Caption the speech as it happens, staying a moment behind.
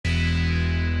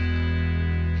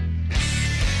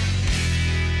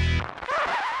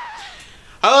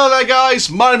there guys,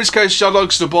 my name is Coach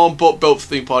Shadowdogs, born but built for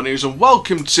Theme Park News, and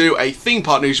welcome to a Theme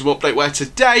Park Newsroom update where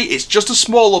today it's just a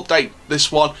small update,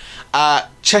 this one,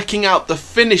 checking out the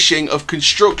finishing of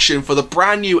construction for the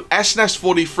brand new SNS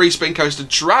 40 free spin coaster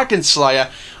Dragon Slayer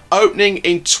opening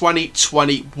in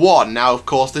 2021. Now of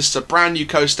course this is a brand new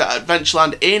coaster at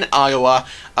Adventureland in Iowa,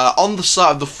 on the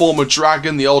site of the former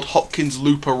Dragon, the old Hopkins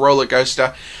Looper roller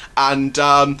coaster. And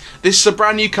this is a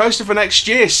brand new coaster for next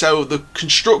year, so the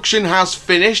construction has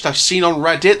finished. I've seen on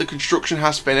Reddit the construction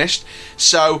has finished,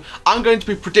 so I'm going to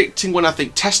be predicting when I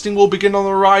think testing will begin on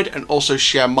the ride and also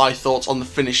share my thoughts on the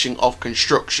finishing of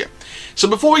construction. So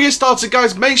before we get started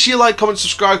guys, make sure you like, comment,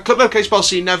 subscribe, click the notification bell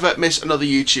so you never miss another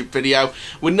YouTube video.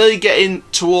 We're nearly getting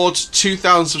towards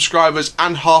 2,000 subscribers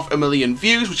and 500,000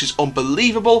 views, which is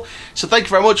unbelievable, so thank you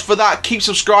very much for that. Keep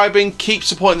subscribing, keep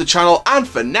supporting the channel, and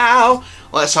for now,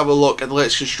 let's have a look at the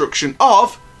latest construction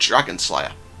of Dragon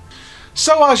Slayer.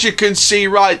 So as you can see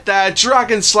right there,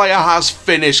 Dragon Slayer has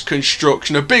finished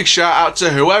construction. A big shout out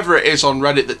to whoever it is on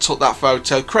Reddit that took that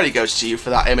photo. Credit goes to you for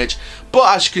that image.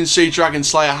 But as you can see, Dragon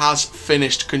Slayer has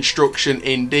finished construction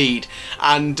indeed.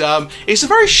 And it's a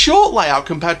very short layout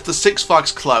compared to the Six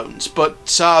Flags clones. But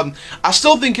I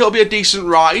still think it'll be a decent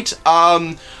ride.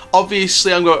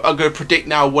 Obviously, I'm going to predict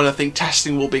now when I think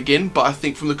testing will begin, but I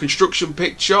think from the construction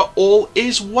picture, all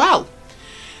is well.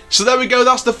 So there we go,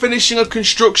 that's the finishing of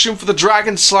construction for the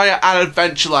Dragon Slayer at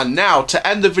Adventureland. Now, to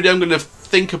end the video, I'm going to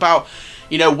think about,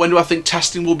 you know, when do I think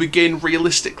testing will begin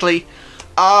realistically.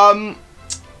 I'm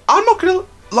not going to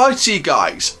lie to you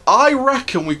guys. I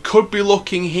reckon we could be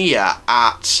looking here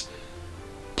at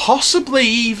possibly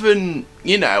even,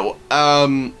 you know,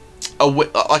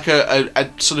 like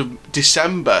a sort of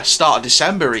December, start of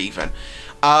December even.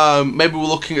 Maybe we're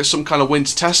looking at some kind of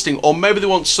winter testing, or maybe they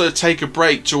want to sort of take a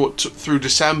break through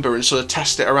December and sort of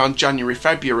test it around January,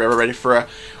 February, ready for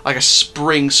like a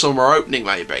spring, summer opening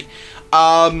maybe.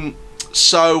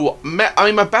 So, I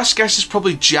mean, my best guess is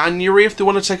probably January if they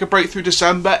want to take a break through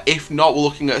December. If not, we're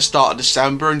looking at a start of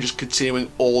December and just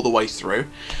continuing all the way through.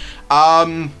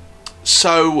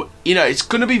 So, you know, it's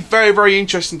going to be very, very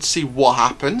interesting to see what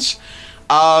happens.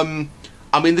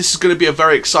 I mean, this is going to be a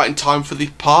very exciting time for the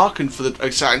park and for the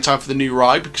exciting time for the new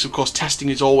ride, because of course testing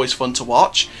is always fun to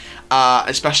watch,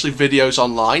 especially videos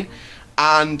online.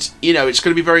 And, you know, it's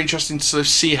going to be very interesting to sort of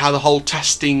see how the whole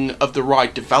testing of the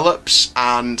ride develops,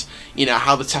 and, you know,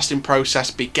 how the testing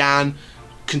process began,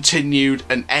 continued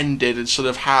and ended, and sort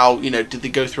of how, you know, did they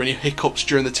go through any hiccups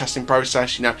during the testing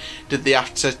process, you know, did they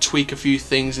have to tweak a few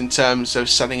things in terms of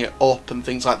setting it up and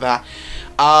things like that.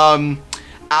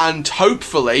 And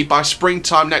hopefully by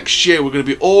springtime next year we're going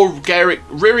to be all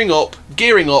gearing up,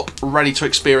 ready to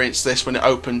experience this when it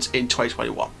opens in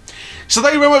 2021. So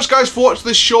thank you very much guys for watching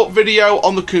this short video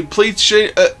on the completion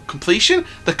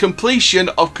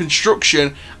of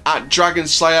construction at Dragon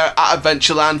Slayer at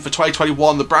Adventureland for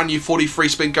 2021, the brand new 40 free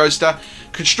spin coaster.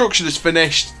 Construction is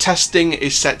finished, testing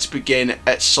is set to begin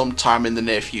at some time in the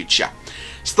near future.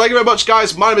 So thank you very much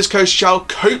guys, my name is Coach Chow,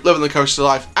 keep living the coaster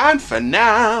life, and for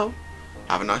now,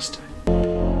 have a nice day.